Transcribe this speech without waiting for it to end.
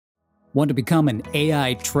Want to become an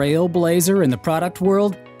AI trailblazer in the product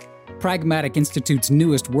world? Pragmatic Institute's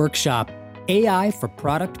newest workshop, AI for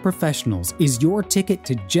Product Professionals, is your ticket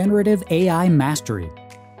to generative AI mastery.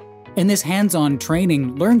 In this hands-on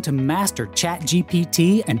training, learn to master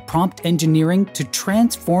ChatGPT and prompt engineering to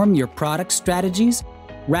transform your product strategies,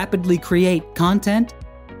 rapidly create content,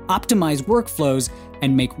 optimize workflows,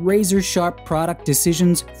 and make razor-sharp product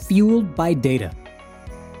decisions fueled by data.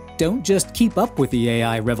 Don't just keep up with the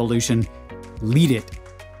AI revolution, lead it.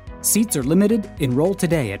 Seats are limited. Enroll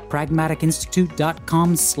today at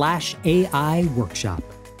pragmaticinstitute.com/AI workshop.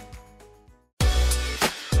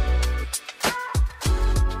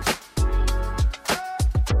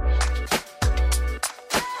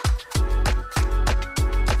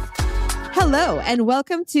 Hello, and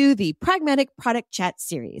welcome to the Pragmatic Product Chat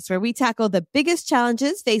series, where we tackle the biggest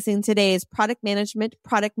challenges facing today's product management,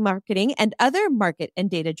 product marketing, and other market and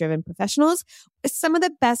data-driven professionals with some of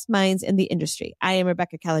the best minds in the industry. I am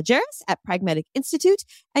Rebecca Calageras at Pragmatic Institute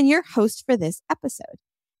and your host for this episode.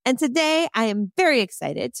 And today I am very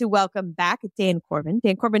excited to welcome back Dan Corbin.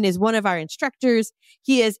 Dan Corbin is one of our instructors.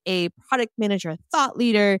 He is a product manager, thought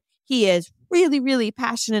leader. He is really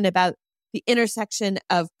passionate about the intersection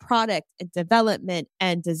of product and development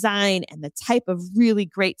and design and the type of really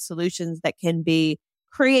great solutions that can be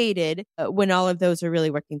created when all of those are really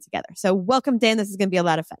working together. So welcome, Dan. This is going to be a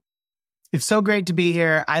lot of fun. It's so great to be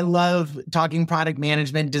here. I love talking product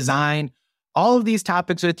management, design, all of these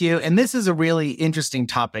topics with you. And this is a really interesting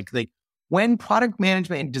topic. Like when product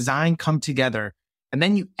management and design come together, and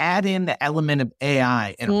then you add in the element of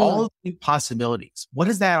AI and all of the possibilities, what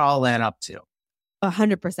does that all add up to?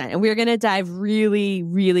 100%. And we're going to dive really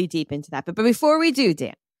deep into that. But before we do,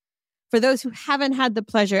 Dan, for those who haven't had the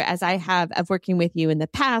pleasure, as I have, of working with you in the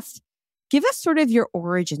past, give us sort of your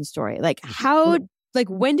origin story.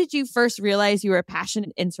 When did you first realize you were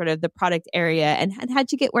passionate in sort of the product area, and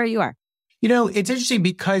how'd you get where you are? You know, it's interesting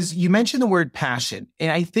because you mentioned the word passion.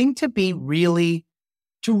 And I think to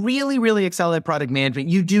really excel at product management,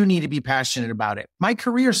 you do need to be passionate about it. My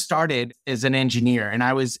career started as an engineer, and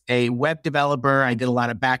I was a web developer. I did a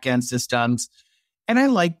lot of back-end systems, and I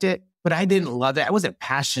liked it, but I didn't love it. I wasn't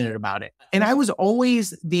passionate about it. And I was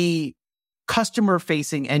always the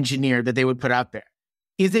customer-facing engineer that they would put out there.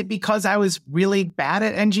 Is it because I was really bad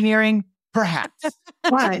at engineering? Perhaps.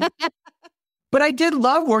 But I did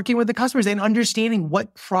love working with the customers and understanding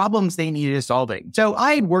what problems they needed solving. So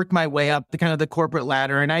I had worked my way up the kind of the corporate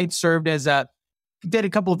ladder, and I had served did a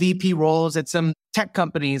couple of VP roles at some tech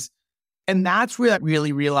companies. And that's where I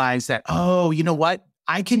really realized that, oh, you know what?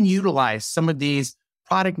 I can utilize some of these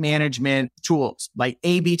product management tools like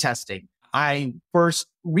A/B testing. I first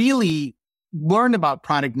really learned about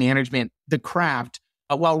product management, the craft,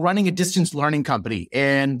 while running a distance learning company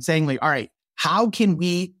and saying like, all right, how can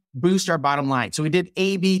we boost our bottom line? So we did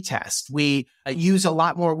A/B tests. We did a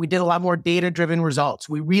lot more data-driven results.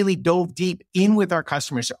 We really dove deep in with our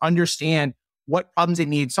customers to understand what problems they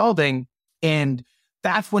need solving. And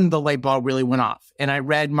that's when the light bulb really went off. And I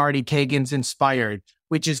read Marty Kagan's Inspired,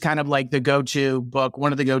 which is kind of like the go-to book,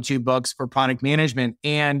 one of the go-to books for product management.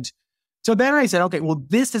 And so then I said, okay, well,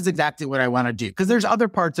 this is exactly what I want to do. Because there's other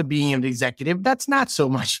parts of being an executive that's not so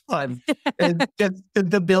much fun, just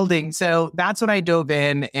the building. So that's when I dove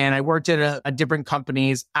in, and I worked at a different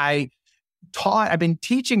companies. I've been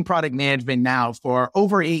teaching product management now for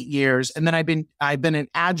over 8 years. And then I've been an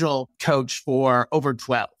agile coach for over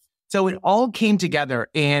 12. So it all came together.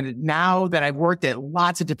 And now that I've worked at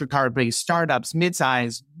lots of different companies, startups,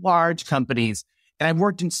 mid-size, large companies, and I've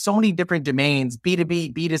worked in so many different domains,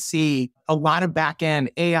 B2B, B2C, a lot of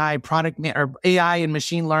back-end AI, AI and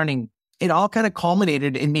machine learning. It all kind of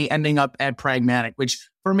culminated in me ending up at Pragmatic, which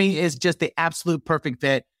for me is just the absolute perfect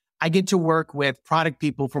fit. I get to work with product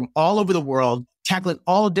people from all over the world, tackling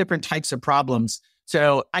all different types of problems.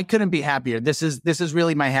 So I couldn't be happier. This is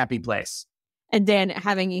really my happy place. And Dan,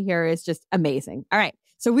 having you here is just amazing. All right.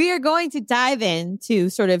 So we are going to dive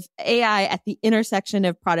into sort of AI at the intersection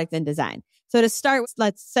of product and design. So to start,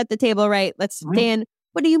 let's set the table right. Dan,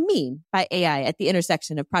 what do you mean by AI at the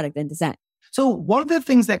intersection of product and design? So one of the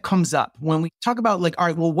things that comes up when we talk about like, all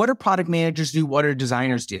right, well, what do product managers do? What do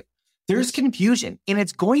designers do? There's confusion, and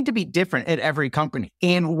it's going to be different at every company.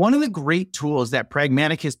 And one of the great tools that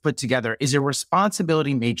Pragmatic has put together is a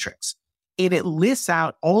responsibility matrix. And it lists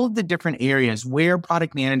out all of the different areas where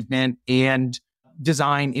product management and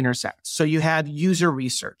design intersects. So you have user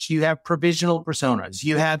research, you have provisional personas,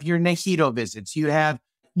 you have your Nahito visits, you have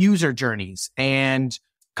user journeys and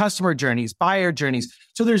customer journeys, buyer journeys.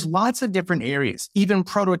 So there's lots of different areas, even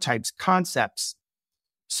prototypes, concepts.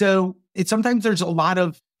 So sometimes there's a lot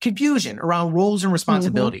of confusion around roles and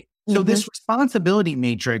responsibility. So this responsibility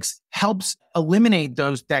matrix helps eliminate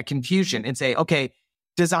that confusion and say, okay,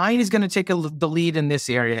 design is going to take the lead in this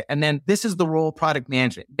area. And then this is the role product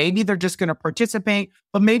management. Maybe they're just going to participate,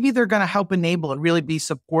 but maybe they're going to help enable and really be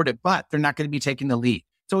supportive, but they're not going to be taking the lead.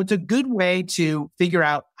 So it's a good way to figure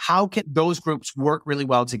out how can those groups work really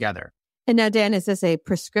well together. And now, Dan, is this a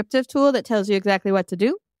prescriptive tool that tells you exactly what to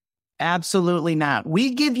do? Absolutely not.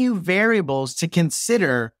 We give you variables to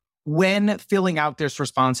consider when filling out this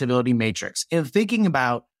responsibility matrix and thinking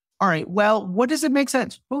about, all right, well, what does it make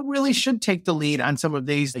sense? Who really should take the lead on some of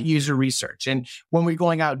these user research? And when we're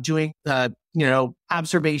going out doing,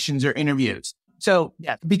 observations or interviews. So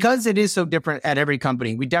yeah, because it is so different at every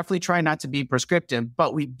company, we definitely try not to be prescriptive,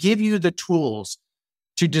 but we give you the tools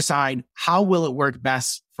to decide how will it work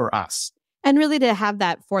best for us. And really to have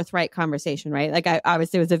that forthright conversation, right? Like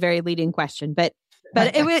obviously it was a very leading question, but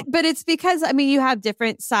it's because, you have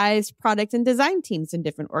different size product and design teams in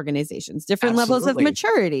different organizations, different levels of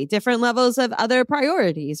maturity, different levels of other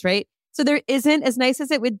priorities, right? So there isn't, as nice as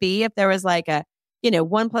it would be if there was like a,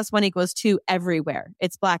 1 + 1 = 2 everywhere.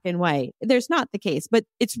 It's black and white. There's not the case, but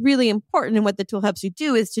it's really important. And what the tool helps you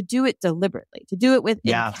do is to do it deliberately, to do it with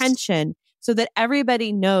intention so that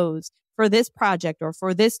everybody knows for this project or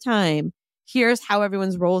for this time, here's how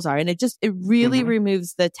everyone's roles are. And it really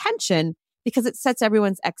removes the tension because it sets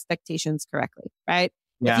everyone's expectations correctly, right?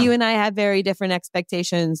 Yeah. If you and I have very different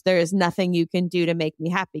expectations, there is nothing you can do to make me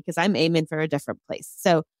happy because I'm aiming for a different place.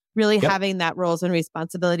 So really having that roles and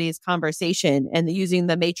responsibilities conversation and using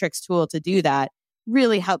the matrix tool to do that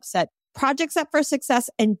really helps set projects up for success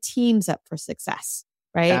and teams up for success,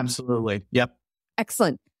 right? Absolutely. Yep.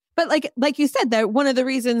 Excellent. But like you said, that one of the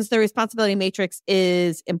reasons the responsibility matrix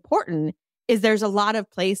is important is there's a lot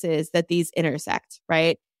of places that these intersect,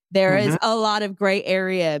 right? There is a lot of gray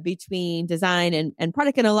area between design and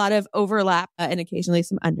product and a lot of overlap and occasionally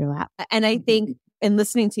some underlap. And I think in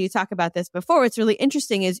listening to you talk about this before, what's really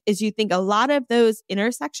interesting is you think a lot of those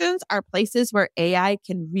intersections are places where AI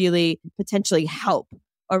can really potentially help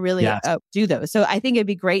or really do those. So I think it'd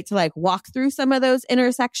be great to walk through some of those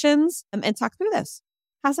intersections and talk through this.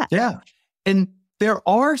 How's that? Yeah. And there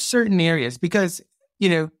are certain areas because,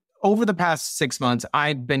 over the past 6 months,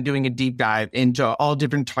 I've been doing a deep dive into all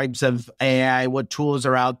different types of AI, what tools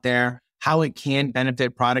are out there, how it can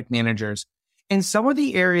benefit product managers. And some of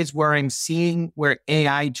the areas where I'm seeing where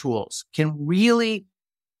AI tools can really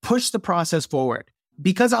push the process forward,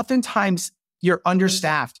 because oftentimes you're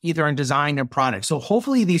understaffed either in design or product. So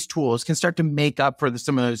hopefully these tools can start to make up for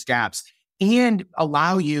some of those gaps and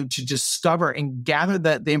allow you to discover and gather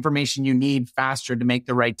the information you need faster to make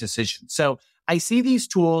the right decision. So I see these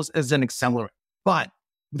tools as an accelerant, but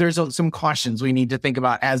there's some cautions we need to think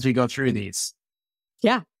about as we go through these.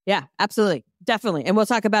 Yeah, absolutely. Definitely. And we'll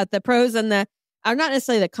talk about the pros and not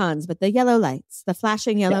necessarily the cons, but the yellow lights, the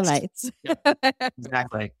flashing yellow lights.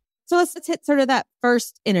 Exactly. So let's hit sort of that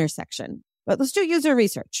first intersection, but let's do user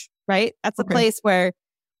research, right? That's a place where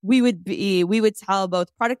we would tell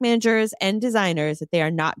both product managers and designers that they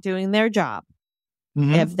are not doing their job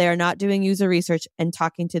if they're not doing user research and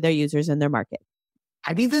talking to their users in their market.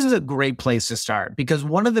 I think this is a great place to start because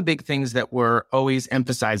one of the big things that we're always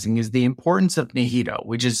emphasizing is the importance of NIHITO,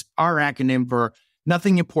 which is our acronym for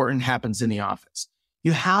nothing important happens in the office.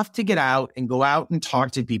 You have to get out and go out and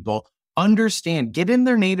talk to people, get in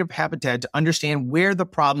their native habitat to understand where the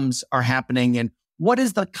problems are happening and what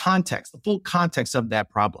is the context, the full context of that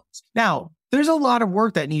problem. Now, there's a lot of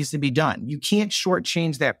work that needs to be done. You can't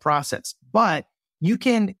shortchange that process, but you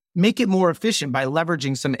can make it more efficient by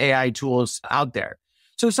leveraging some AI tools out there.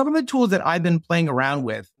 So some of the tools that I've been playing around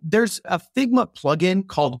with, there's a Figma plugin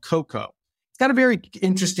called Coco. It's got a very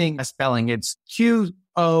interesting spelling. It's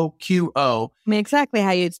Q-O-Q-O. Exactly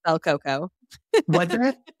how you'd spell Coco. What's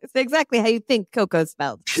that? It's exactly how you think Coco's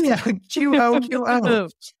spelled. Yeah, Q-O-Q-O.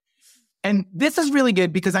 And this is really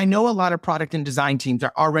good because I know a lot of product and design teams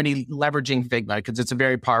are already leveraging Figma because it's a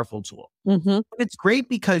very powerful tool. It's great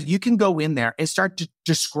because you can go in there and start to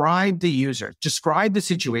describe the user, describe the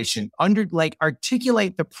situation,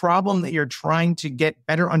 articulate the problem that you're trying to get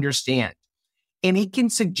better understand. And it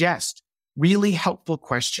can suggest really helpful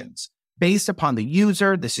questions based upon the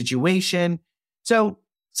user, the situation. So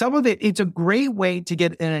some of it's a great way to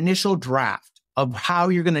get an initial draft of how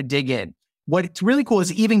you're going to dig in. What's really cool is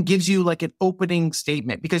it even gives you an opening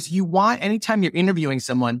statement because anytime you're interviewing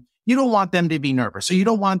someone, you don't want them to be nervous. So you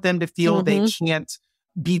don't want them to feel they can't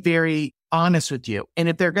be very honest with you. And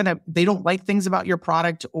if they don't like things about your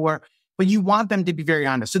product but you want them to be very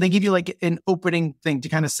honest. So they give you an opening thing to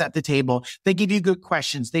kind of set the table. They give you good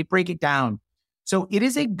questions. They break it down. So it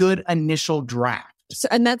is a good initial draft. So,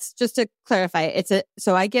 and that's just to clarify.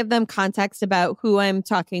 So I give them context about who I'm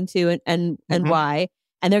talking to and why,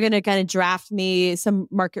 and they're going to kind of draft me some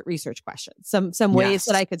market research questions, some ways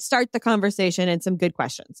that I could start the conversation and some good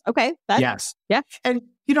questions. Okay. Yes. Yeah. And,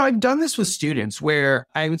 I've done this with students where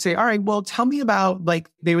I would say, all right, well, tell me about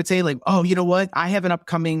they would say oh, you know what? I have an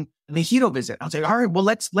upcoming mojito visit. I'll say, all right, well,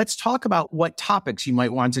 let's talk about what topics you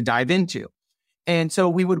might want to dive into. And so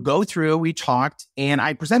we would go through, we talked, and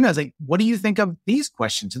I presented, I was like, what do you think of these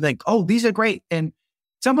questions? And oh, these are great. And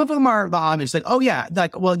some of them are obvious, oh yeah,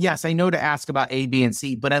 well, yes, I know to ask about A, B, and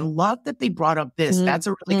C, but I love that they brought up this. That's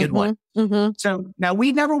a really good one. So now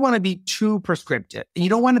we never want to be too prescriptive. You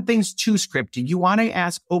don't want things too scripted. You want to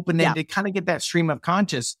ask open-ended, kind of get that stream of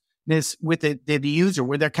consciousness with the user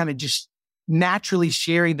where they're kind of just naturally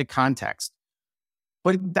sharing the context.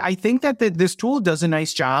 But I think that this tool does a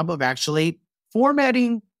nice job of actually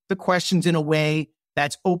formatting the questions in a way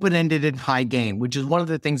that's open-ended and high gain, which is one of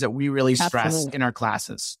the things that we really stress in our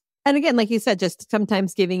classes. And again, like you said, just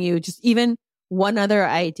sometimes giving you just even one other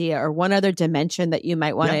idea or one other dimension that you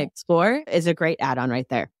might want to explore is a great add-on right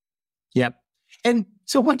there. Yep. And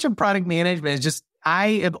so much of product management is just,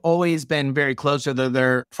 I have always been very close to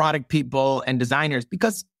their product people and designers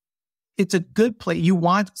because it's a good place. You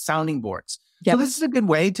want sounding boards. So this is a good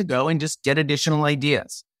way to go and just get additional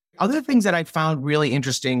ideas. Other things that I found really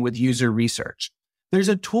interesting with user research. There's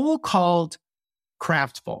a tool called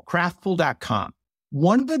craftful.com.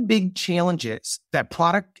 One of the big challenges that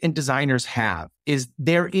product and designers have is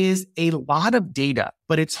there is a lot of data,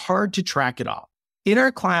 but it's hard to track it all. In our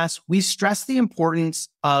class, we stress the importance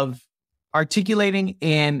of articulating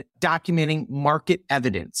and documenting market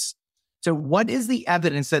evidence. So what is the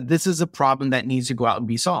evidence that this is a problem that needs to go out and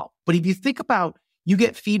be solved? But if you think about, you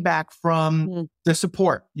get feedback from the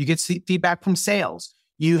support, you get feedback from sales.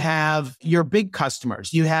 You have your big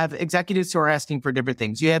customers. You have executives who are asking for different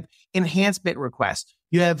things. You have enhancement requests.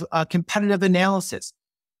 You have competitive analysis.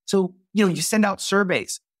 So, you send out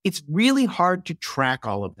surveys. It's really hard to track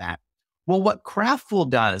all of that. Well, what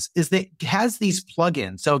Craftful does is that it has these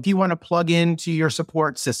plugins. So if you want to plug into your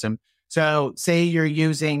support system, so say you're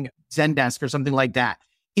using Zendesk or something like that,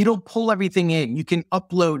 it'll pull everything in. You can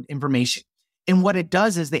upload information. And what it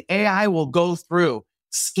does is the AI will go through,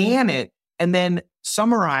 scan it, and then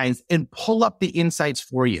summarize and pull up the insights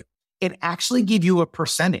for you. It actually give you a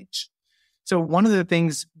percentage. So one of the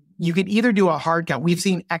things, you can either do a hard count. We've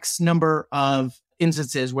seen X number of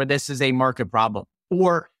instances where this is a market problem.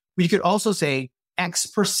 Or we could also say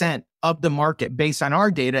X% of the market based on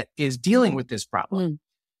our data is dealing with this problem.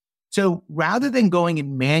 So rather than going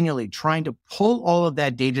and manually trying to pull all of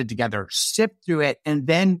that data together, sift through it, and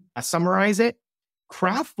then summarize it,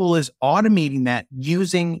 Craftful is automating that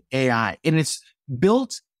using AI. And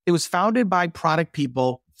it was founded by product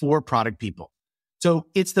people for product people. So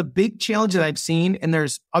it's the big challenge that I've seen. And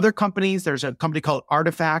there's other companies. There's a company called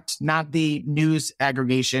Artifact, not the news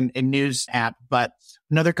aggregation and news app, but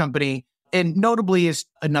another company. And notably is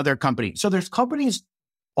another company. So there's companies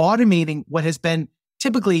automating what has been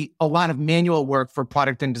typically a lot of manual work for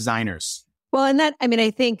product and designers. Well, and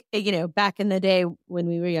I think, back in the day when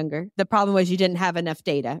we were younger, the problem was you didn't have enough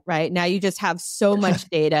data, right? Now you just have so much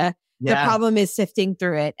data. The problem is sifting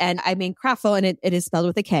through it. And Craftful, and it is spelled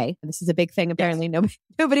with a K. This is a big thing. Apparently,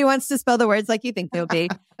 nobody wants to spell the words like you think they'll be.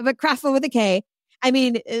 But Craftful with a K,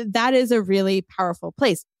 that is a really powerful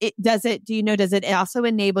place. Does it also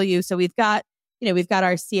enable you? So we've got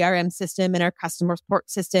our CRM system and our customer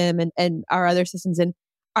support system and our other systems. And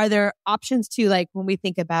are there options to, like, when we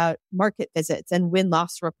think about market visits and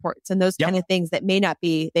win-loss reports and those kind of things that may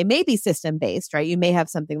be system-based, right? You may have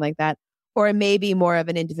something like that, or it may be more of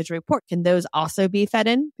an individual report. Can those also be fed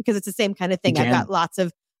in? Because it's the same kind of thing. I've got lots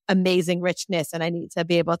of amazing richness and I need to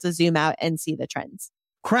be able to zoom out and see the trends.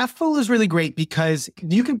 Craftful is really great because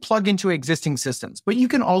you can plug into existing systems, but you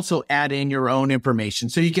can also add in your own information.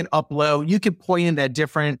 So you can upload, you can point in at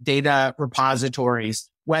different data repositories,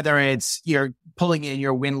 whether it's you're pulling in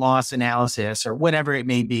your win-loss analysis or whatever it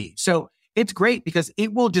may be. So it's great because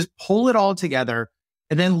it will just pull it all together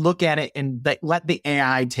and then look at it and let the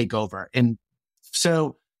AI take over. And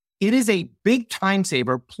so it is a big time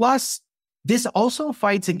saver. Plus, this also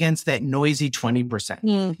fights against that noisy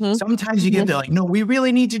 20%. Sometimes you get no, we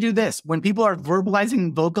really need to do this. When people are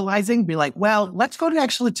vocalizing, be like, well, let's go to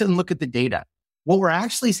actually to look at the data. What we're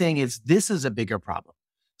actually saying is this is a bigger problem.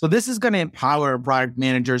 So this is going to empower product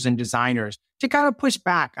managers and designers to kind of push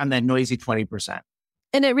back on that noisy 20%.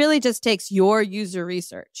 And it really just takes your user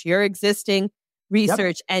research, your existing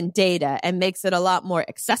research and data, and makes it a lot more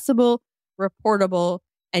accessible, reportable,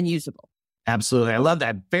 and usable. Absolutely. I love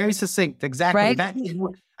that. Very succinct. Exactly. Right?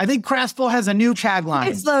 I think Craftful has a new tagline.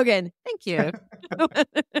 Good slogan. Thank you.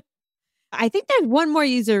 I think there's one more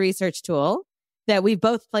user research tool that we've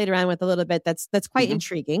both played around with a little bit that's quite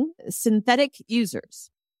intriguing. Synthetic users.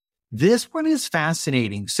 This one is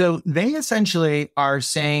fascinating. So they essentially are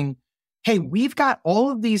saying, hey, we've got all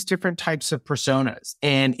of these different types of personas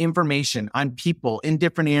and information on people in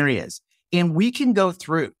different areas, and we can go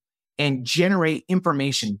through and generate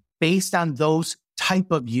information based on those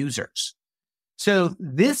type of users. So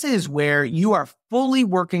this is where you are fully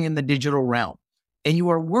working in the digital realm and you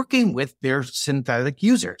are working with their synthetic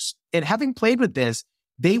users. And having played with this,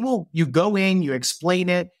 you go in, you explain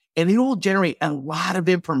it, and it will generate a lot of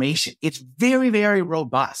information. It's very, very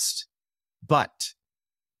robust. But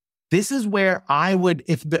this is where I would,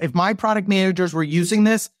 if my product managers were using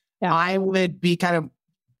this, I would be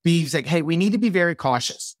like, hey, we need to be very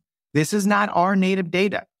cautious. This is not our native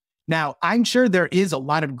data. Now, I'm sure there is a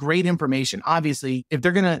lot of great information. Obviously, if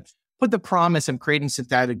they're going to put the promise of creating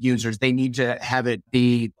synthetic users, they need to have it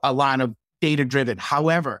be a lot of data-driven.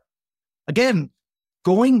 However, again,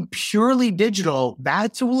 going purely digital,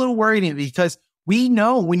 that's a little worrying because we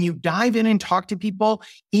know when you dive in and talk to people,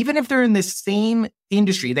 even if they're in the same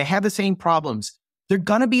industry, they have the same problems, they're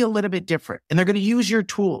going to be a little bit different and they're going to use your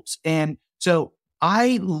tools. And so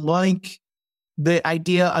I like the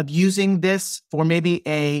idea of using this for maybe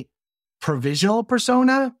a provisional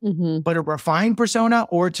persona, but a refined persona,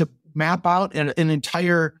 or to map out an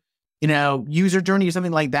entire, user journey or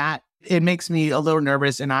something like that. It makes me a little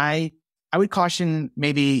nervous. And I would caution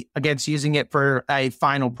maybe against using it for a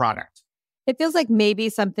final product. It feels like maybe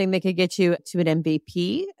something that could get you to an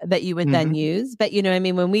MVP that you would then use. But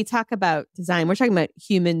when we talk about design, we're talking about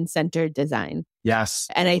human-centered design. Yes.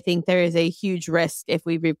 And I think there is a huge risk if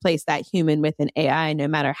we replace that human with an AI, no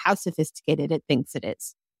matter how sophisticated it thinks it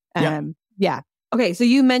is. Yeah. Okay. So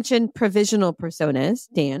you mentioned provisional personas,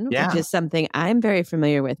 Dan, which is something I'm very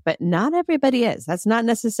familiar with, but not everybody is. That's not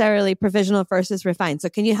necessarily provisional versus refined. So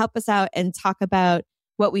can you help us out and talk about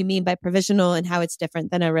what we mean by provisional and how it's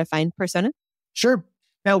different than a refined persona? Sure.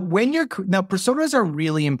 Now, personas are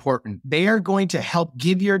really important. They are going to help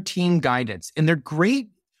give your team guidance, and they're great.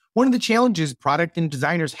 One of the challenges product and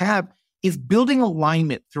designers have is building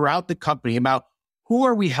alignment throughout the company about who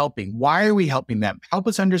are we helping? Why are we helping them? Help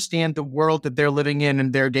us understand the world that they're living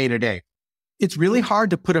in their day-to-day. It's really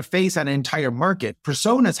hard to put a face on an entire market.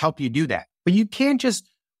 Personas help you do that, but you can't just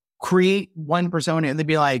create one persona and then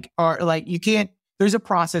be you can't, there's a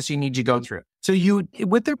process you need to go through. So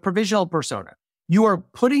with the provisional persona, you are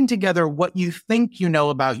putting together what you think you know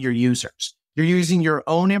about your users. You're using your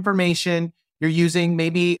own information. You're using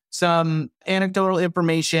maybe some anecdotal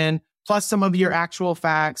information plus some of your actual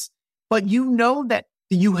facts, but you know that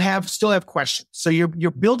you still have questions. So you're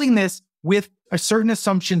building this with a certain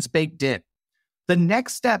assumptions baked in. The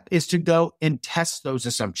next step is to go and test those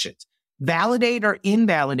assumptions, validate or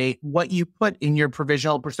invalidate what you put in your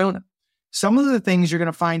provisional persona. Some of the things you're going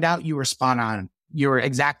to find out you were spot on. You're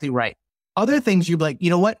exactly right. Other things you'd be like, you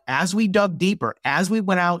know what? As we dug deeper, as we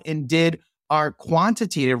went out and did our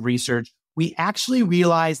quantitative research, we actually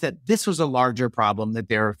realized that this was a larger problem that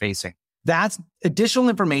they were facing. That's additional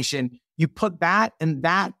information. You put that, and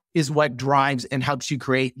that is what drives and helps you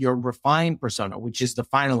create your refined persona, which is the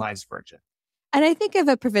finalized version. And I think of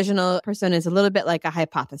a provisional persona as a little bit like a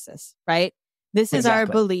hypothesis, right? This is our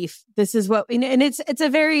belief. This is what, and it's a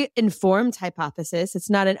very informed hypothesis. It's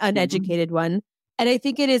not an uneducated one. And I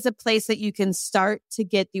think it is a place that you can start to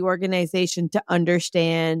get the organization to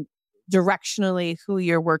understand directionally who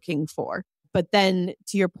you're working for. But then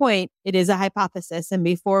to your point, it is a hypothesis. And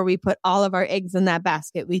before we put all of our eggs in that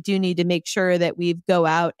basket, we do need to make sure that we go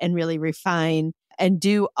out and really refine and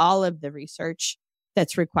do all of the research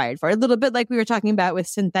that's required for it. A little bit like we were talking about with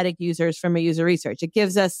synthetic users from a user research. It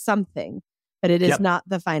gives us something, but it is not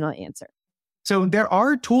the final answer. So there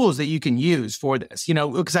are tools that you can use for this,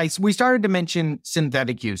 because we started to mention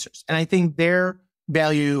synthetic users, and I think their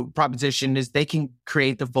value proposition is they can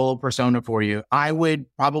create the full persona for you. I would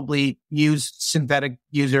probably use synthetic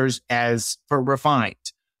users for refined.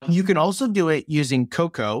 You can also do it using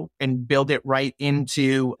Cocoa and build it right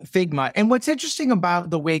into Figma. And what's interesting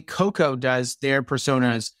about the way Cocoa does their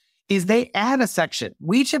personas is they add a section.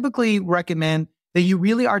 We typically recommend that you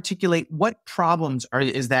really articulate what problems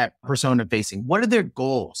is that persona facing? What are their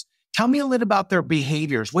goals? Tell me a little about their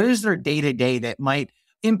behaviors. What is their day-to-day that might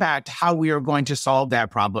impact how we are going to solve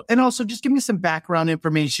that problem? And also just give me some background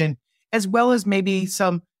information, as well as maybe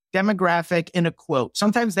some demographic in a quote.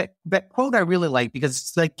 Sometimes that quote I really like because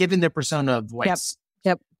it's like giving the persona a voice.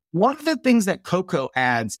 Yep. One of the things that Cocoa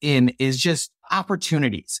adds in is just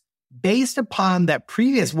opportunities. based upon that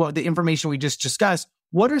the information we just discussed,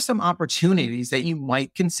 what are some opportunities that you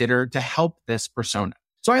might consider to help this persona?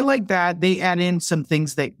 So I like that. They add in some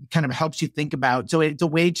things that kind of helps you think about. So it's a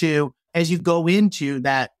way to, as you go into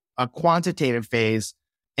that quantitative phase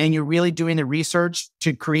and you're really doing the research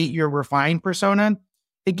to create your refined persona,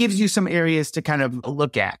 it gives you some areas to kind of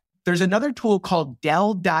look at. There's another tool called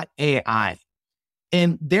Del.ai,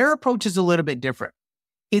 and their approach is a little bit different.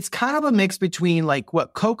 It's kind of a mix between like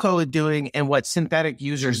what Coco is doing and what Synthetic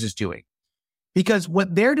Users is doing. Because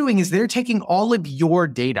what they're doing is they're taking all of your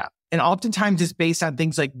data, and oftentimes it's based on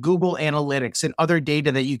things like Google Analytics and other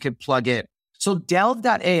data that you could plug in. So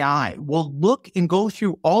Del.ai will look and go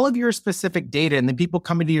through all of your specific data and the people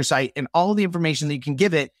coming to your site and all the information that you can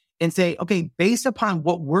give it and say, okay, based upon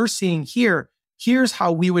what we're seeing here, here's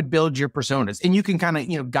how we would build your personas. And you can kind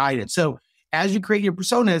of, guide it. So as you create your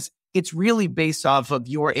personas, it's really based off of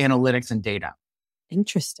your analytics and data.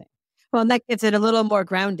 Interesting. Well, and that gets it a little more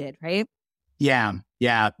grounded, right? Yeah.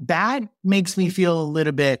 That makes me feel a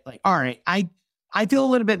little bit like, all right, I feel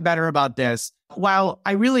a little bit better about this. While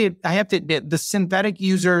I have to admit, the Synthetic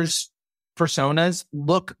Users personas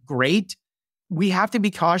look great, we have to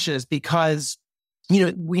be cautious because,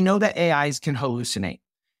 we know that AIs can hallucinate.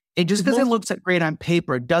 It just because it looks great on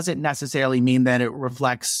paper doesn't necessarily mean that it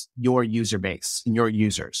reflects your user base and your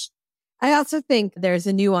users. I also think there's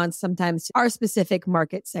a nuance sometimes to our specific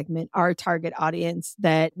market segment, our target audience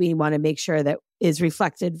that we want to make sure that is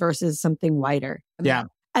reflected versus something wider. Yeah.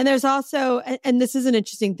 And there's also, and this is an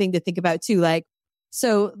interesting thing to think about too, like,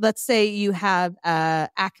 so let's say you have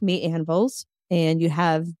Acme anvils and you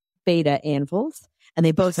have Beta anvils and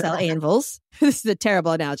they both sell anvils. This is a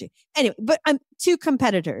terrible analogy. Anyway, but two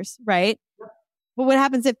competitors, right? But what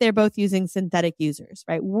happens if they're both using synthetic users,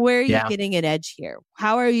 right? Where are you getting an edge here?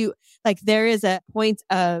 How are you, there is a point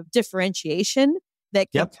of differentiation that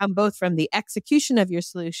can come both from the execution of your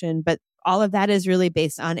solution, but all of that is really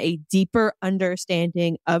based on a deeper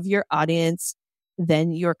understanding of your audience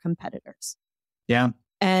than your competitors. Yeah.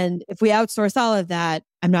 And if we outsource all of that,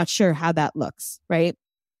 I'm not sure how that looks, right?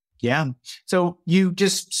 Yeah. So you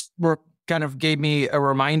just kind of gave me a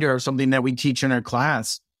reminder of something that we teach in our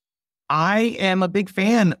class. I am a big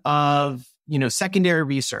fan of, secondary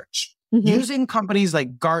research, using companies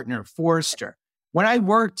like Gartner, Forrester. When I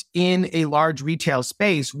worked in a large retail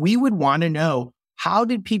space, we would want to know, how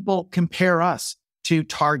did people compare us to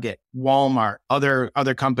Target, Walmart,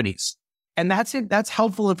 other companies? And that's it. That's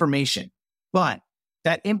helpful information. But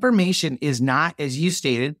that information is not, as you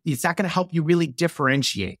stated, it's not going to help you really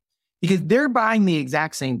differentiate because they're buying the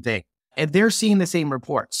exact same thing and they're seeing the same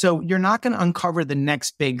report. So you're not going to uncover the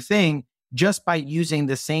next big thing just by using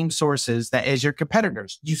the same sources that as your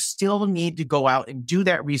competitors. You still need to go out and do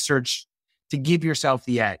that research to give yourself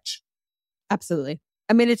the edge. Absolutely.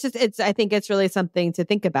 I mean, I think it's really something to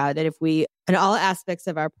think about that if we, in all aspects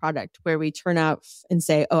of our product, where we turn out and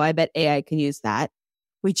say, oh, I bet AI can use that.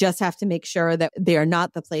 We just have to make sure that they are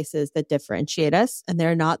not the places that differentiate us and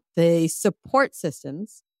they're not the support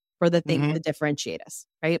systems for the things that differentiate us,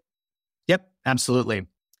 right? Yep, absolutely.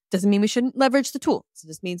 Doesn't mean we shouldn't leverage the tool. It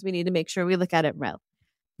just means we need to make sure we look at it well.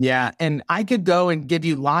 Yeah. And I could go and give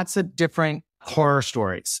you lots of different horror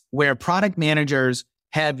stories where product managers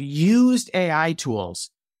have used AI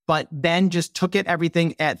tools, but then just took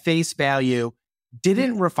everything at face value,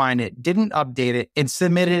 didn't refine it, didn't update it, and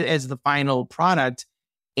submitted it as the final product.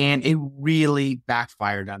 And it really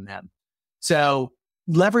backfired on them. So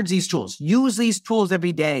leverage these tools, use these tools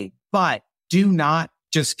every day, but do not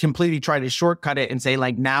just completely try to shortcut it and say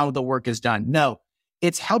now the work is done. No,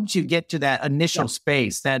 it's helped you get to that initial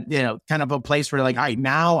space, that, kind of a place where all right,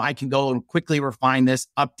 now I can go and quickly refine this,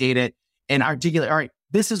 update it and articulate, all right,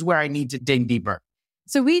 this is where I need to dig deeper.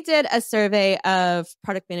 So we did a survey of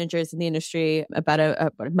product managers in the industry about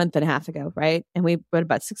a month and a half ago, right? And we had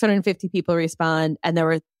about 650 people respond. And there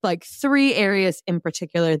were 3 areas in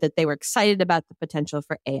particular that they were excited about the potential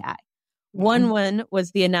for AI. One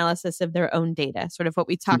was the analysis of their own data, sort of what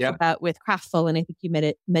we talked about with Craftful. And I think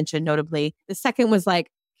you mentioned notably. The second was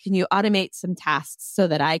can you automate some tasks so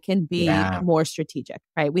that I can be more strategic,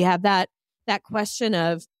 right? We have that question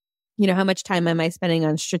of, how much time am I spending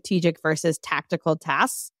on strategic versus tactical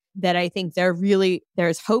tasks that I think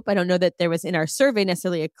there's hope. I don't know that there was in our survey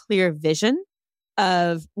necessarily a clear vision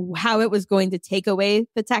of how it was going to take away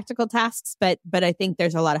the tactical tasks, but I think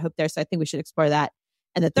there's a lot of hope there. So I think we should explore that.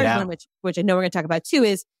 And the third one, which I know we're going to talk about too,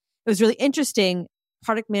 is it was really interesting.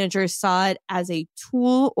 Product managers saw it as a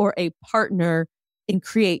tool or a partner in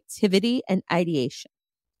creativity and ideation.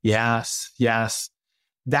 Yes.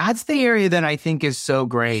 That's the area that I think is so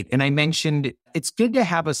great. And I mentioned it's good to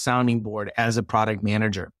have a sounding board as a product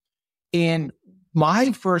manager. And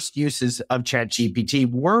my first uses of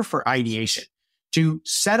ChatGPT were for ideation, to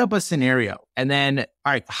set up a scenario and then,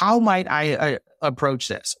 all right, how might I approach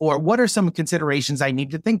this? Or what are some considerations I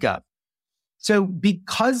need to think of? So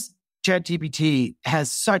because ChatGPT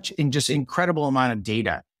has such an just incredible amount of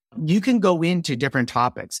data, you can go into different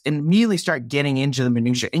topics and immediately start getting into the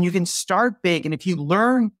minutia. And you can start big. And if you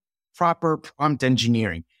learn proper prompt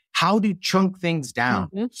engineering, how to chunk things down,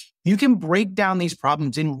 you can break down these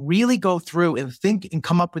problems and really go through and think and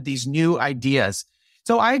come up with these new ideas.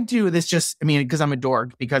 So I do this because I'm a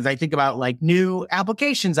dork, because I think about like new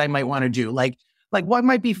applications I might want to do, like what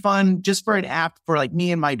might be fun just for an app for like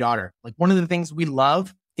me and my daughter. Like one of the things we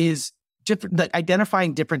love is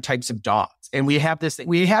identifying different types of dogs. And we have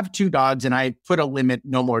 2 dogs, and I put a limit,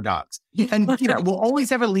 no more dogs. And we'll always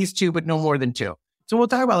have at least 2, but no more than 2. So we'll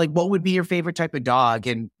talk about like, what would be your favorite type of dog?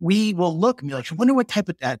 And we will look and be like, I wonder what type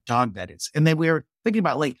of that dog that is. And then we were thinking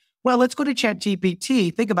about like, well, let's go to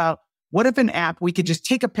ChatGPT. Think about, what if an app, we could just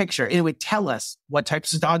take a picture and it would tell us what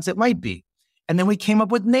types of dogs it might be. And then we came up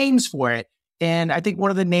with names for it. And I think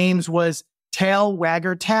one of the names was Tail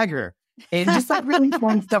Wagger Tagger, and just like really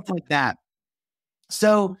fun stuff like that.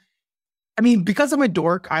 So, I mean, because I'm a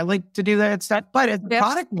dork, I like to do that stuff. But as a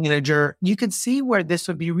product manager, you can see where this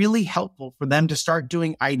would be really helpful for them to start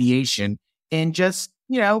doing ideation and just,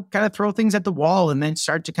 kind of throw things at the wall and then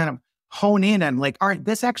start to kind of hone in on like, all right,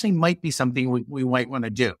 this actually might be something we might want to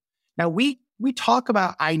do. Now, we talk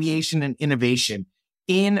about ideation and innovation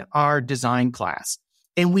in our design class,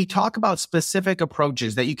 and we talk about specific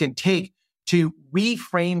approaches that you can take to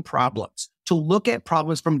reframe problems, to look at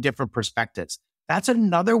problems from different perspectives. That's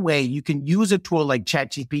another way you can use a tool like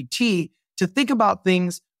ChatGPT to think about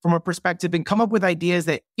things from a perspective and come up with ideas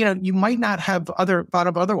that, you might not have thought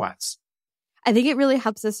of otherwise. I think it really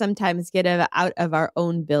helps us sometimes get out of our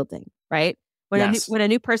own building, right? When a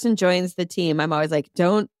new person joins the team, I'm always like,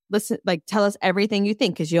 don't listen, like tell us everything you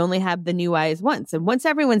think, because you only have the new eyes once. And once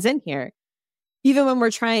everyone's in here, even when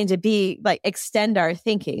we're trying to extend our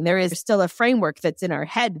thinking, there is still a framework that's in our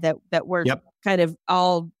head that we're kind of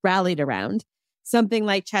all rallied around. Something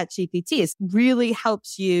like ChatGPT really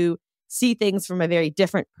helps you see things from a very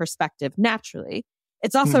different perspective naturally.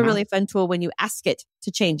 It's also a really fun tool when you ask it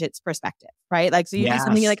to change its perspective, right? Like, so you do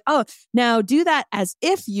something, you're like, oh, now do that as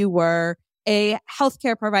if you were a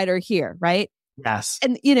healthcare provider here, right? Yes.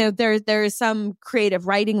 And, there's some creative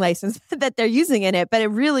writing license that they're using in it, but it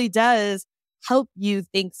really does help you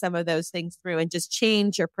think some of those things through and just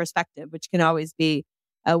change your perspective, which can always be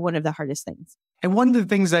one of the hardest things. And one of the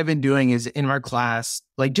things I've been doing is in our class,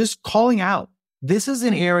 like just calling out, this is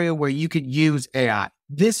an area where you could use AI.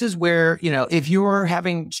 This is where, if you're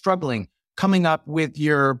struggling coming up with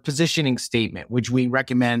your positioning statement, which we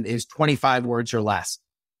recommend is 25 words or less.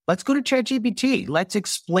 Let's go to ChatGPT. Let's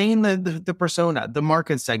explain the persona, the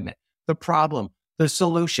market segment, the problem, the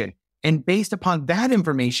solution. And based upon that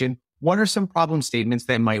information, what are some problem statements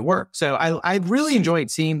that might work? So I really enjoyed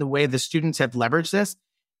seeing the way the students have leveraged this.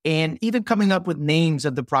 And even coming up with names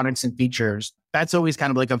of the products and features, that's always kind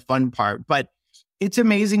of like a fun part, but it's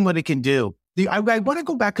amazing what it can do. I want to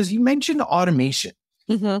go back because you mentioned automation.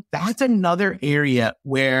 That's another area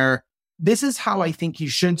where this is how I think you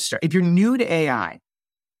should start. If you're new to AI,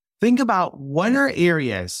 think about what are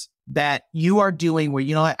areas that you are doing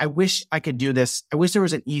where, I wish I could do this. I wish there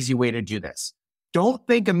was an easy way to do this. Don't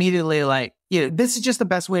think immediately like, this is just the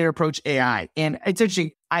best way to approach AI. And it's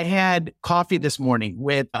interesting. I had coffee this morning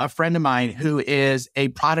with a friend of mine who is a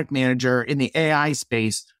product manager in the AI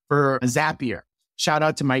space for Zapier. Shout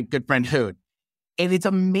out to my good friend Hood. And it's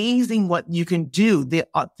amazing what you can do. The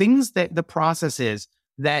things that the processes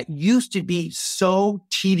that used to be so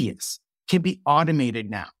tedious can be automated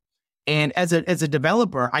now. And as a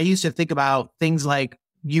developer, I used to think about things like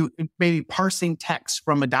you maybe parsing text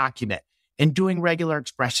from a document and doing regular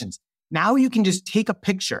expressions. Now you can just take a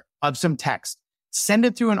picture of some text, send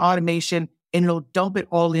it through an automation, and it'll dump it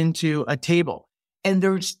all into a table. And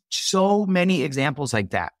there's so many examples like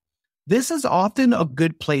that. This is often a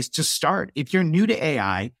good place to start. If you're new to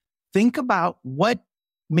AI, think about what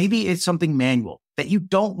maybe is something manual that you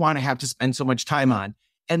don't want to have to spend so much time on.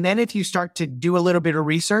 And then if you start to do a little bit of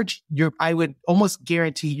research, I would almost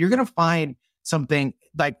guarantee you're going to find something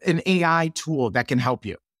like an AI tool that can help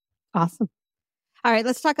you. Awesome. All right,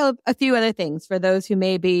 let's talk a few other things for those who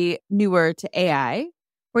may be newer to AI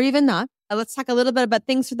or even not. Let's talk a little bit about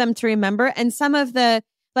things for them to remember. And some of the,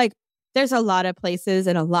 there's a lot of places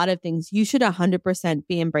and a lot of things you should 100%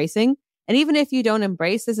 be embracing. And even if you don't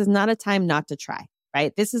embrace, this is not a time not to try,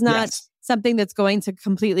 right? This is not something that's going to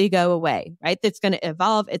completely go away, right? It's going to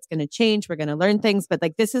evolve. It's going to change. We're going to learn things. But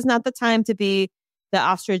this is not the time to be the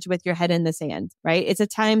ostrich with your head in the sand, right? It's a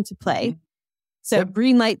time to play. Mm-hmm. So Yep.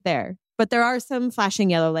 green light there, but there are some flashing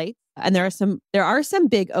yellow lights, and there are some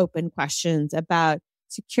big open questions about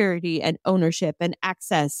security and ownership and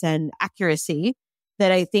access and accuracy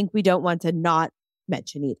that I think we don't want to not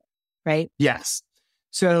mention either, right? Yes.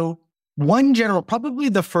 So one general, probably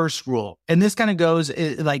the first rule, and this kind of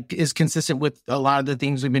is consistent with a lot of the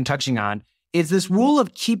things we've been touching on, is this rule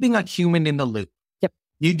of keeping a human in the loop. Yep.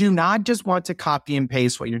 You do not just want to copy and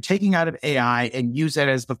paste what you're taking out of AI and use that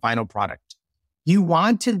as the final product. You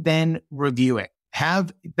want to then review it.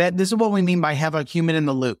 This is what we mean by have a human in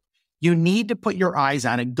the loop. You need to put your eyes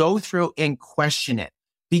on it, go through and question it,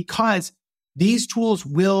 because these tools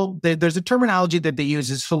there's a terminology that they use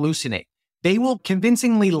is hallucinate. They will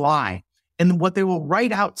convincingly lie. And what they will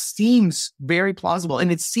write out seems very plausible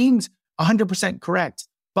and it seems 100% correct,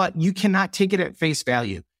 but you cannot take it at face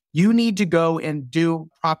value. You need to go and do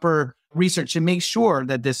proper research and make sure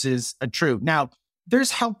that this is true. Now,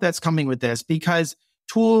 there's help that's coming with this because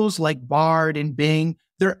tools like Bard and Bing,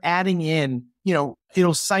 they're adding in,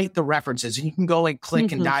 it'll cite the references and you can go and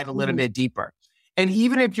click and dive a little bit deeper. And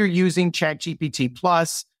even if you're using ChatGPT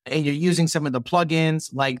Plus and you're using some of the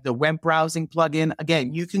plugins like the web browsing plugin,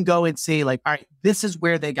 again, you can go and say all right, this is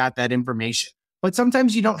where they got that information. But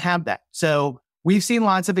sometimes you don't have that. So we've seen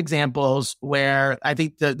lots of examples where I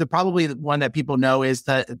think the probably the one that people know is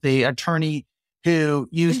the attorney who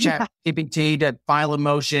used ChatGPT to file a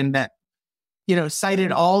motion that,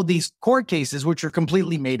 cited all these court cases, which are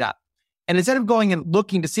completely made up. And instead of going and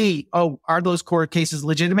looking to see, are those court cases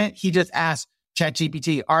legitimate? He just asked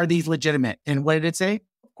ChatGPT, are these legitimate? And what did it say?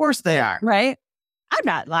 Of course they are. Right. I'm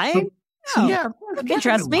not lying. No. Yeah. You can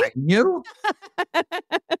trust me. You.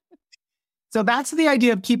 So that's the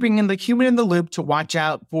idea of keeping the human in the loop to watch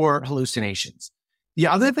out for hallucinations. The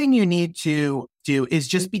other thing you need to do is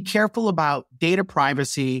just be careful about data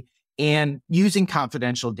privacy and using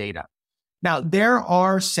confidential data. Now, there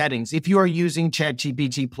are settings, if you are using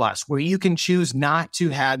ChatGPT Plus, where you can choose not to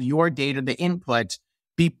have your data, the input,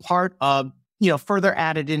 be part of, further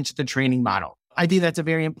added into the training model. I think that's a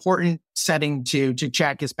very important setting to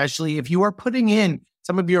check, especially if you are putting in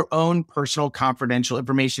some of your own personal confidential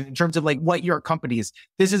information in terms of what your company is.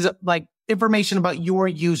 This is information about your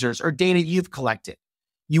users or data you've collected.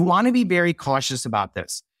 You want to be very cautious about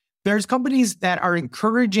this. There's companies that are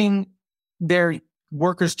encouraging their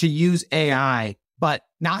workers to use AI, but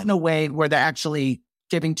not in a way where they're actually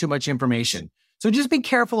giving too much information. So just be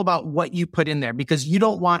careful about what you put in there because you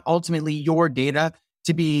don't want ultimately your data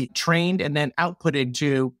to be trained and then outputted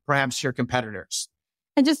to perhaps your competitors.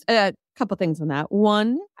 And just a couple things on that.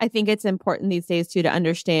 One, I think it's important these days too to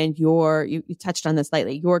understand you touched on this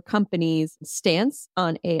lightly, your company's stance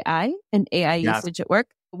on AI and AI usage at work.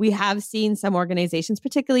 We have seen some organizations,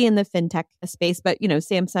 particularly in the fintech space, but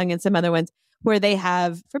Samsung and some other ones where they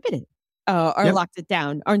have forbidden or locked it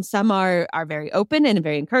down. Or some are very open and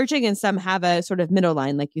very encouraging, and some have a sort of middle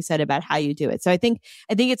line, like you said, about how you do it. So I think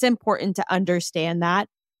it's important to understand that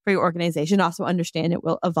for your organization. Also understand it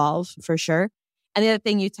will evolve for sure. And the other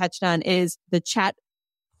thing you touched on is the Chat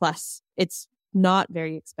Plus. It's not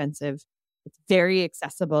very expensive. It's very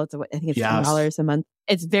accessible. I think it's $10 a month.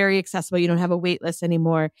 It's very accessible. You don't have a wait list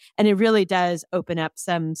anymore. And it really does open up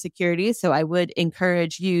some security. So I would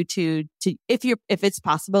encourage you to if it's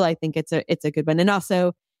possible, I think it's a good one. And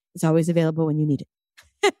also it's always available when you need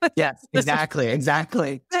it. Yes, exactly.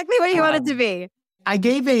 Exactly what you want it to be. I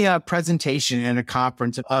gave a presentation at a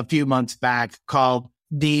conference a few months back called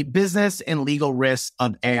The Business and Legal Risks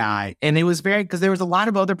of AI. And it was because there was a lot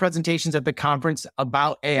of other presentations at the conference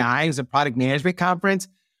about AI. It was a product management conference.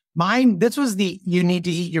 This was the you need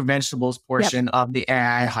to eat your vegetables portion of the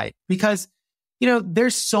AI hype because,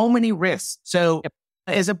 there's so many risks. So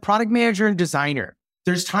as a product manager and designer,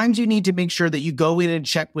 there's times you need to make sure that you go in and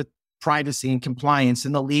check with privacy and compliance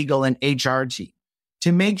and the legal and HR team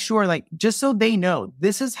to make sure, just so they know,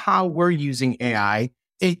 this is how we're using AI.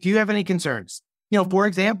 If you have any concerns, for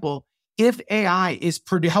example, if AI is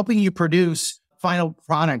helping you produce final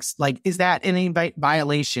products, is that any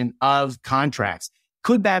violation of contracts?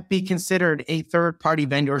 Could that be considered a third-party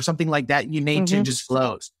vendor or something like that you need to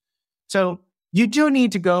disclose? So you do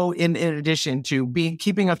need to go in addition to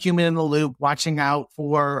keeping a human in the loop, watching out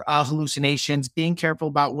for hallucinations, being careful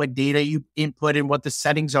about what data you input and what the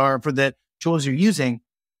settings are for the tools you're using.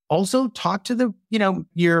 Also talk to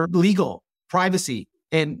your legal privacy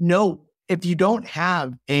and know if you don't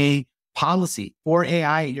have a policy for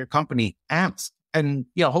AI at your company, ask. And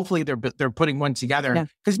hopefully they're putting one together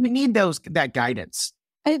because we need that guidance.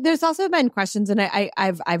 There's also been questions, and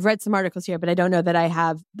I've read some articles here, but I don't know that I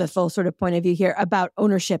have the full sort of point of view here about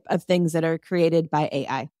ownership of things that are created by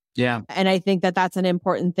AI. Yeah. And I think that that's an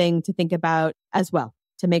important thing to think about as well,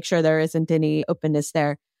 to make sure there isn't any openness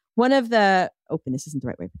there. One of the openness isn't the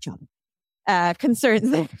right way, but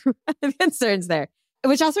concerns there,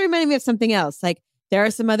 which also reminded me of something else. Like there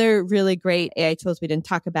are some other really great AI tools we didn't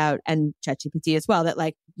talk about, and ChatGPT as well, that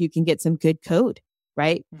like you can get some good code,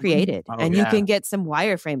 right? Created. And you can get some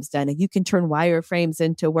wireframes done, and you can turn wireframes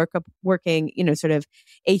into working, sort of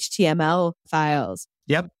HTML files.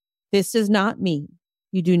 Yep. This does not mean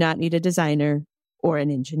you do not need a designer or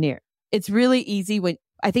an engineer. It's really easy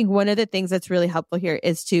I think one of the things that's really helpful here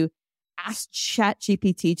is to ask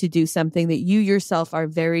ChatGPT to do something that you yourself are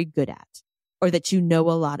very good at or that you know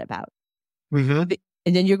a lot about. Mm-hmm.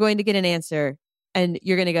 And then you're going to get an answer and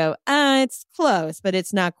you're going to go, it's close, but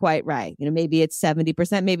it's not quite right. Maybe it's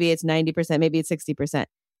 70%, maybe it's 90%, maybe it's 60%.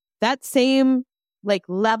 That same like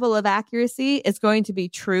level of accuracy is going to be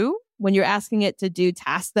true when you're asking it to do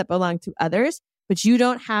tasks that belong to others, but you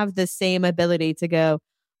don't have the same ability to go,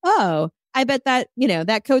 oh, I bet that,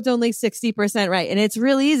 that code's only 60% right. And it's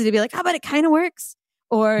really easy to be like, but it kind of works.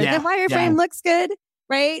 Or the wireframe looks good,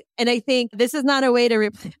 right? And I think this is not a way to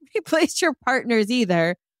replace your partners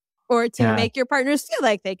either, or to make your partners feel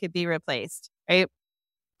like they could be replaced, right?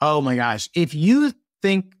 Oh my gosh. If you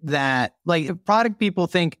think that, like, if product people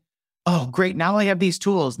think, oh, great, now I have these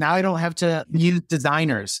tools. Now I don't have to use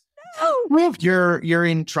designers. No. You're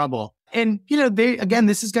in trouble. And,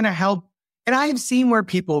 this is going to help. And I have seen where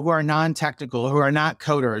people who are non-technical, who are not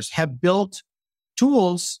coders, have built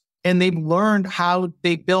tools and they've learned how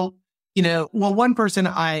they built, one person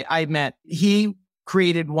I met, he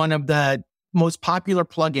created one of the most popular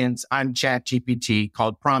plugins on ChatGPT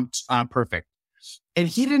called Prompt Perfect. And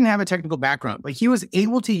he didn't have a technical background, but he was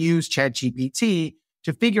able to use ChatGPT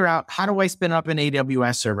to figure out, how do I spin up an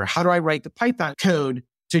AWS server? How do I write the Python code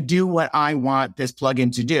to do what I want this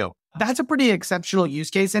plugin to do? That's a pretty exceptional use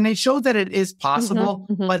case. And it shows that it is possible.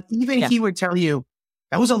 Mm-hmm. But even he would tell you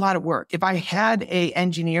that was a lot of work. If I had an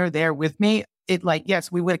engineer there with me,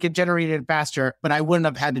 yes, we would have generated it faster, but I wouldn't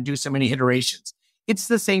have had to do so many iterations. It's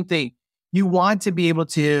the same thing. You want to be able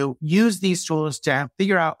to use these tools to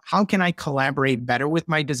figure out, how can I collaborate better with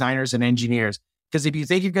my designers and engineers? Because if you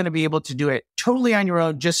think you're going to be able to do it totally on your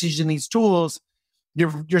own, just using these tools,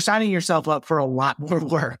 you're signing yourself up for a lot more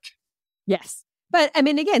work. Yes. But I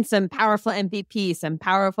mean, again, some powerful MVP, some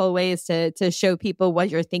powerful ways to show people what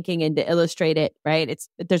you're thinking and to illustrate it, right?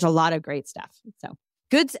 There's a lot of great stuff. So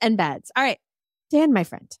goods and bads. All right, Dan, my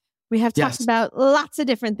friend, we have talked about lots of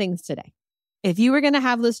different things today. If you were going to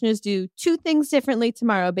have listeners do 2 things differently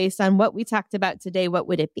tomorrow based on what we talked about today, what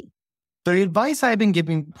would it be? The advice I've been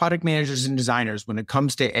giving product managers and designers when it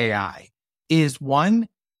comes to AI is, 1,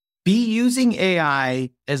 be using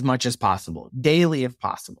AI as much as possible, daily if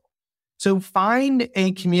possible. So find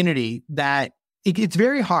a community that it's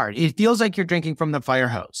very hard. It feels like you're drinking from the fire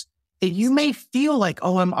hose. You may feel like,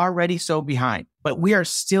 I'm already so behind, but we are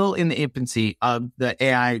still in the infancy of the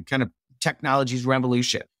AI kind of technology's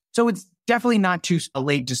revolution. So it's definitely not too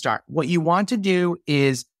late to start. What you want to do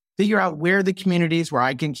is figure out where the communities where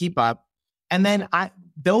I can keep up. And then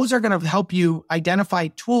those are going to help you identify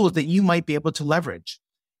tools that you might be able to leverage.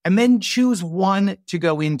 And then choose one to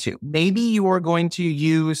go into. Maybe you are going to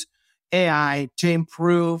use AI to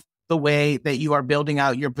improve the way that you are building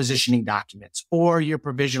out your positioning documents or your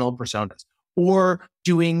provisional personas or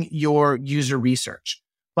doing your user research.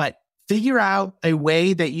 But figure out a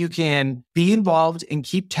way that you can be involved and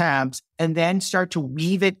keep tabs and then start to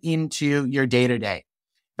weave it into your day-to-day.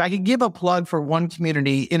 If I could give a plug for one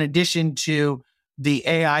community, in addition to the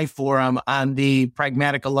AI forum on the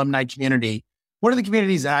Pragmatic alumni community, one of the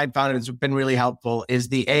communities that I've found has been really helpful is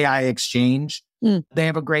the AI Exchange. They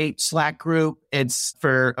have a great Slack group. It's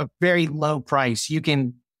for a very low price. You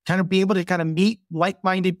can kind of be able to kind of meet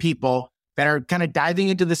like-minded people that are kind of diving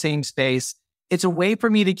into the same space. It's a way for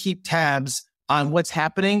me to keep tabs on what's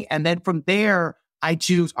happening. And then from there, I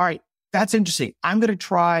choose, all right, that's interesting. I'm going to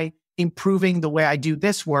try improving the way I do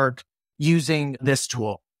this work using this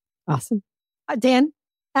tool. Awesome. Dan,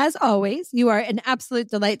 as always, you are an absolute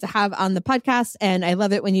delight to have on the podcast. And I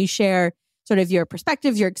love it when you share sort of your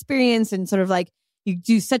perspectives, your experience, and sort of like you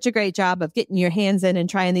do such a great job of getting your hands in and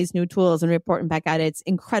trying these new tools and reporting back out. It's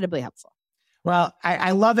incredibly helpful. Well,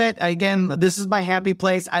 I love it. Again, this is my happy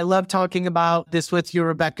place. I love talking about this with you,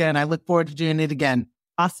 Rebecca, and I look forward to doing it again.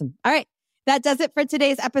 Awesome. All right. That does it for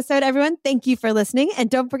today's episode, everyone. Thank you for listening. And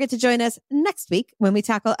don't forget to join us next week when we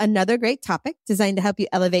tackle another great topic designed to help you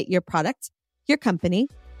elevate your product, your company,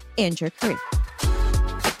 and your career.